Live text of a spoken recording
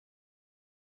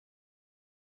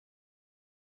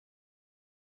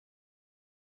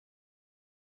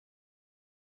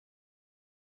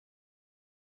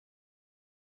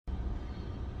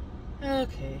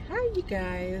Okay, hi you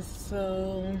guys.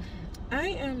 So I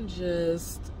am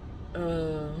just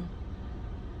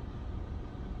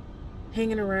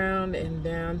hanging around in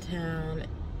downtown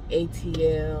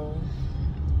ATL.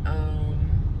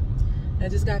 I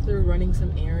just got through running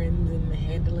some errands and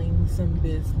handling some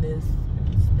business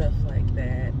and stuff like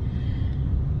that.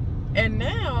 And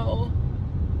now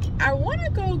I want to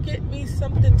go get me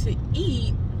something to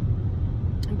eat,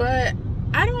 but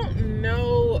I don't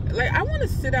know, like I want to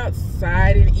sit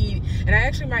outside and eat, and I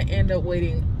actually might end up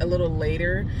waiting a little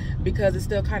later because it's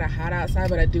still kind of hot outside,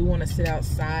 but I do want to sit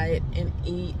outside and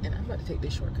eat. And I'm about to take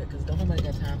this shortcut because don't nobody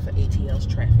got time for ATL's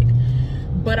traffic.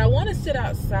 But I want to sit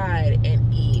outside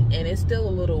and eat, and it's still a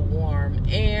little warm.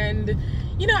 And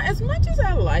you know, as much as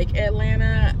I like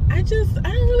Atlanta, I don't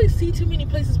really see too many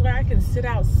places where I can sit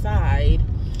outside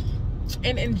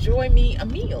and enjoy me a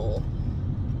meal.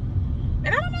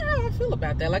 And I don't know how I feel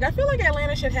about that. Like, I feel like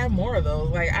Atlanta should have more of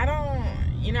those. Like, I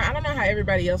don't know how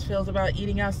everybody else feels about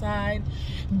eating outside.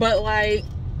 But, like,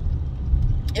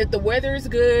 if the weather is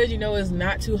good, you know, it's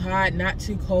not too hot, not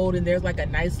too cold, and there's, like, a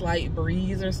nice light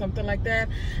breeze or something like that,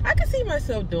 I could see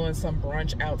myself doing some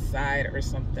brunch outside or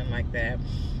something like that.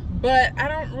 But I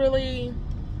don't really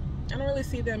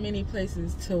see that many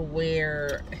places to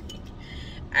where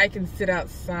I can sit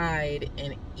outside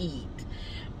and eat.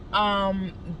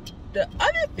 The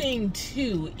other thing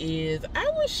too is I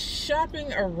was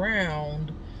shopping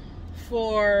around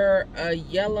for a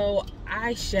yellow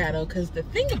eyeshadow, because the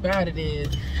thing about it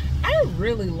is I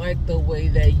really like the way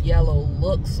that yellow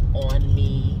looks on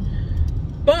me.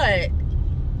 But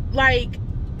like,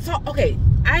 so okay,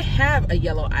 I have a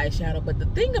yellow eyeshadow, but the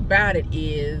thing about it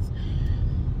is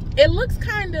it looks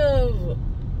kind of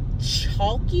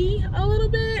chalky a little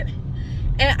bit.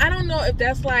 And I don't know if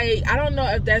that's like, I don't know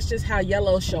if that's just how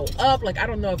yellows show up. Like, I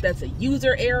don't know if that's a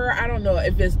user error. I don't know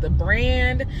if it's the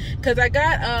brand. Because I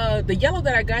got, the yellow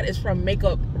that I got is from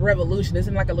Makeup Revolution. It's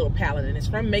in like a little palette, and it's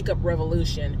from Makeup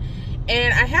Revolution.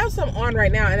 And I have some on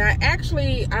right now, and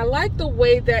I like the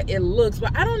way that it looks.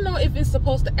 But I don't know if it's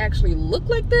supposed to actually look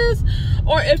like this,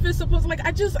 or if it's supposed to, like,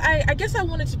 I guess I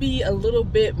want it to be a little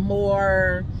bit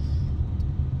more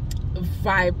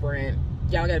vibrant.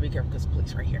 Y'all gotta be careful because the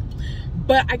police right here.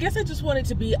 But I guess I just want it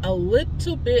to be a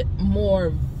little bit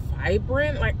more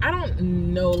vibrant. Like, I don't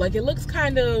know, like it looks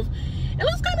kind of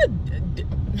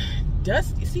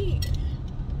dusty. See,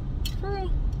 girl.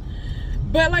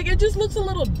 But like, it just looks a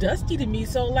little dusty to me.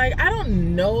 So like, I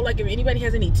don't know, like if anybody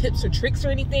has any tips or tricks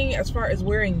or anything as far as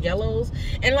wearing yellows.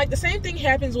 And like the same thing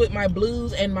happens with my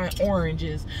blues and my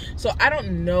oranges. So I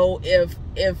don't know if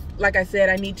like I said,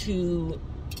 I need to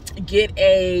get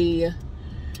a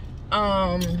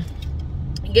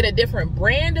different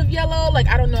brand of yellow. Like,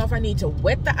 I don't know if I need to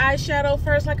wet the eyeshadow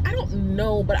first. Like, I don't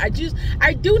know, but I do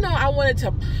know I want it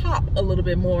to pop a little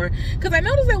bit more, because I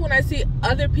notice that when I see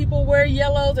other people wear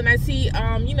yellows, and I see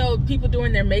you know, people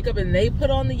doing their makeup and they put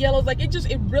on the yellows, like it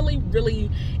really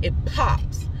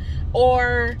pops.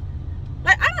 Or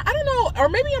like, I don't know, or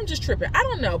maybe I'm just tripping, I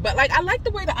don't know. But like, I like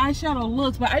the way the eyeshadow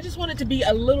looks, but I just want it to be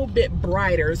a little bit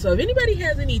brighter. So if anybody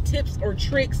has any tips or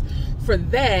tricks for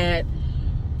that,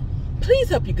 please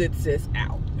help your good sis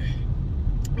out.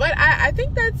 But I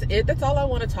think that's it. That's all I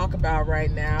want to talk about right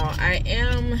now. I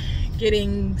am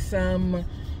getting some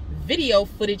video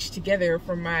footage together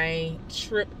for my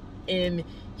trip in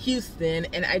Houston,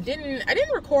 and I didn't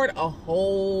record a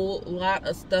whole lot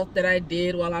of stuff that I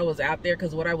did while I was out there,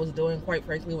 because what I was doing, quite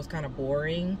frankly, was kind of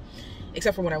boring,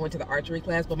 except for when I went to the archery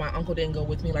class. But my uncle didn't go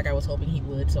with me like I was hoping he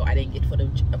would, so I didn't get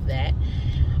footage of that.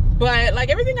 But like,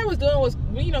 everything I was doing was,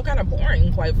 you know, kind of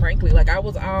boring, quite frankly. Like, I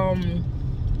was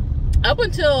up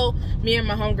until me and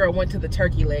my homegirl went to the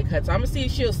turkey leg hut. So I'm gonna see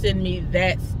if she'll send me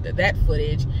that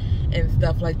footage and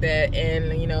stuff like that,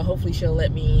 and you know, hopefully she'll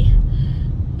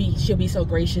be so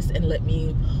gracious and let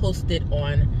me post it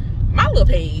on my little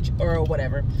page or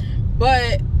whatever.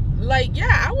 But like,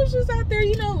 yeah, I was just out there,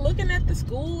 you know, looking at the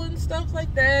school and stuff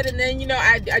like that. And then, you know,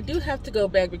 I do have to go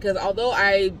back, because although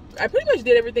I pretty much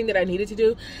did everything that I needed to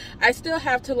do, I still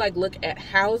have to like look at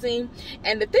housing.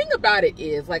 And the thing about it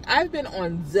is, like, I've been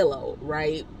on Zillow,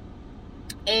 right?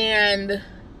 And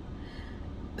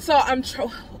so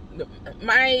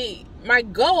my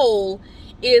goal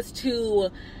is to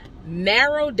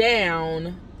narrow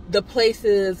down the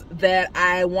places that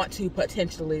I want to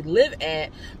potentially live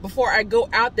at before I go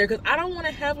out there, because I don't want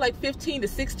to have like 15 to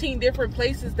 16 different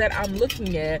places that I'm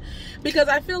looking at, because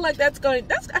I feel like that's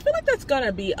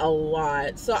gonna be a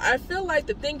lot. So I feel like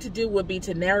the thing to do would be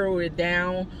to narrow it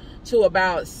down to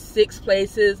about 6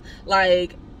 places.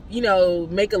 Like, you know,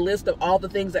 make a list of all the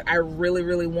things that I really,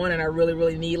 really want and I really,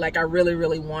 really need. Like, I really,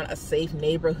 really want a safe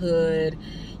neighborhood,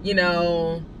 you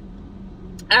know.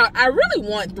 I really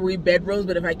want 3 bedrooms,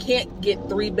 but if I can't get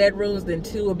 3 bedrooms, then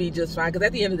 2 will be just fine. Because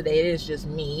at the end of the day, it is just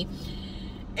me.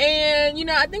 And, you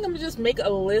know, I think I'm going to just make a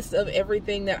list of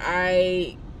everything that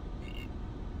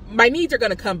my needs are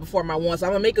going to come before my wants. So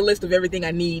I'm going to make a list of everything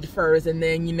I need first. And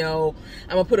then, you know,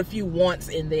 I'm going to put a few wants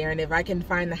in there. And if I can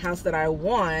find the house that I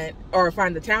want, or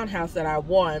find the townhouse that I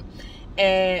want,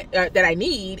 and that I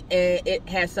need, and it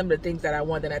has some of the things that I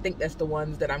want, then I think that's the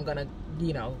ones that I'm going to,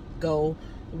 you know, go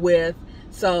with.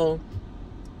 So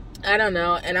I don't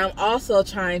know. And I'm also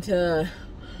trying to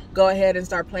go ahead and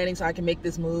start planning so I can make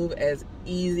this move as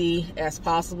easy as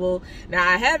possible. Now,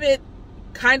 I have it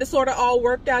kind of sort of all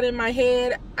worked out in my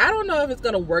head. I don't know if it's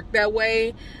going to work that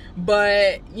way,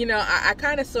 but you know, I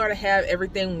kind of sort of have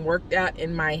everything worked out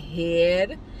in my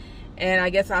head, and I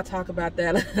guess I'll talk about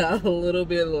that a little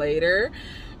bit later.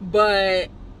 But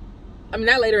I mean,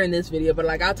 not later in this video, but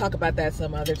like I'll talk about that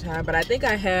some other time. But I think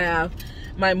I have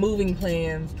my moving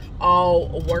plans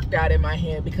all worked out in my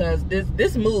head, because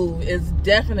this move is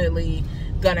definitely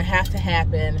gonna have to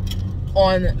happen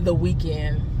on the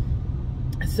weekend.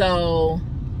 So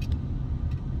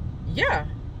yeah,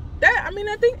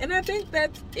 I think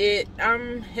that's it.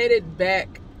 I'm headed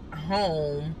back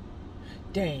home.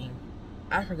 Dang,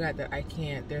 I forgot that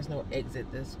there's no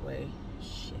exit this way.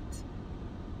 Shit.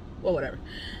 Well, whatever.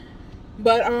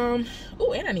 But oh,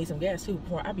 and I need some gas too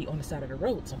before I be on the side of the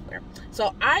road somewhere.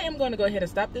 So I am going to go ahead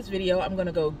and stop this video. I'm going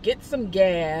to go get some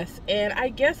gas, and I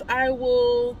guess I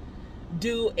will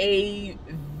do a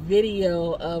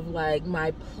video of like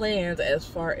my plans as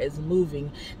far as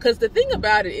moving. Because the thing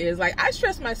about it is, like, I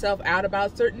stress myself out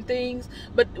about certain things,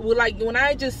 but like when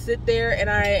I just sit there and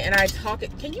I talk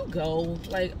it. Can you go?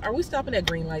 Like, are we stopping at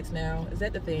green lights now? Is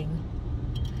that the thing?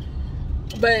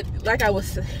 But like I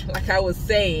was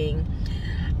saying,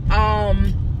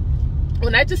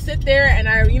 when I just sit there and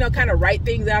I, you know, kind of write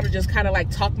things out or just kind of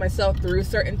like talk myself through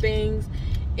certain things,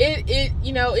 it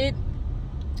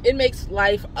makes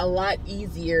life a lot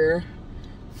easier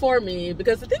for me.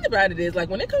 Because the thing about it is, like,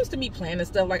 when it comes to me planning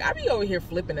stuff, like, I be over here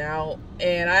flipping out,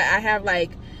 and I have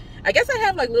like, I guess I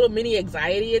have like little mini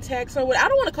anxiety attacks or what. I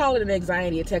don't want to call it an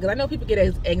anxiety attack, because I know people get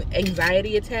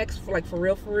anxiety attacks for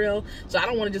real. So I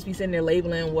don't want to just be sitting there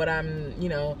labeling what I'm, you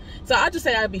know. So I'll just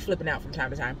say I'd be flipping out from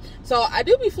time to time. So I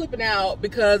do be flipping out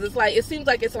because it's like, it seems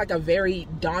like it's like a very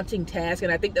daunting task.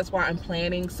 And I think that's why I'm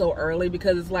planning so early,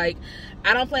 because it's like,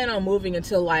 I don't plan on moving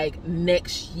until like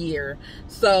next year.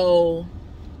 So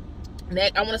I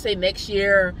want to say next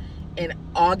year in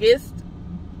August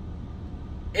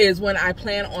is when I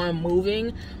plan on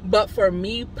moving. But for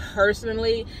me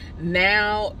personally,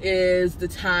 now is the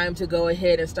time to go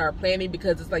ahead and start planning,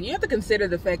 because it's like, you have to consider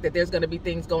the fact that there's going to be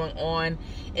things going on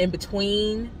in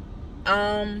between,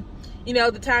 you know,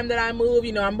 the time that I move.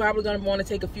 You know, I'm probably going to want to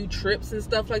take a few trips and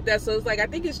stuff like that. So it's like, I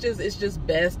think it's just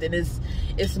best, and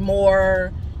it's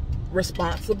more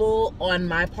responsible on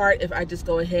my part if I just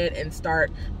go ahead and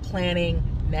start planning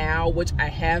now, which I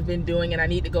have been doing. And I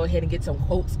need to go ahead and get some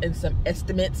quotes and some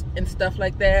estimates and stuff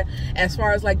like that. As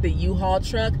far as like the U-Haul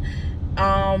truck,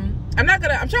 I'm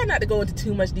trying not to go into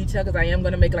too much detail, because I am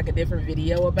going to make like a different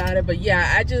video about it. But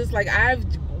yeah, I've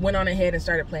went on ahead and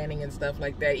started planning and stuff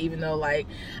like that, even though like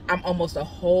I'm almost a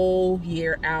whole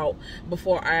year out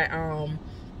before I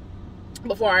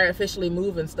officially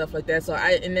move and stuff like that. So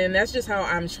and then that's just how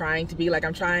I'm trying to be. Like,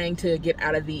 I'm trying to get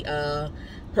out of the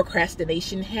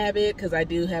procrastination habit, because I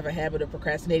do have a habit of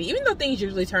procrastinating, even though things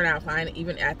usually turn out fine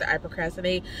even after I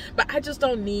procrastinate. But I just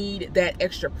don't need that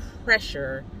extra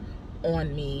pressure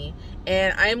on me.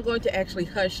 And I am going to actually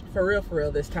hush for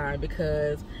real this time,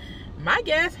 because my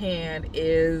gas hand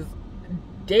is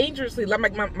dangerously,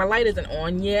 like, my light isn't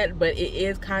on yet, but it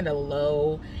is kind of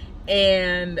low,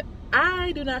 and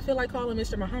I do not feel like calling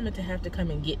Mr. Muhammad to have to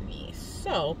come and get me.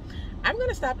 So I'm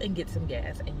gonna stop and get some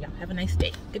gas, and y'all have a nice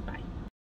day. Goodbye.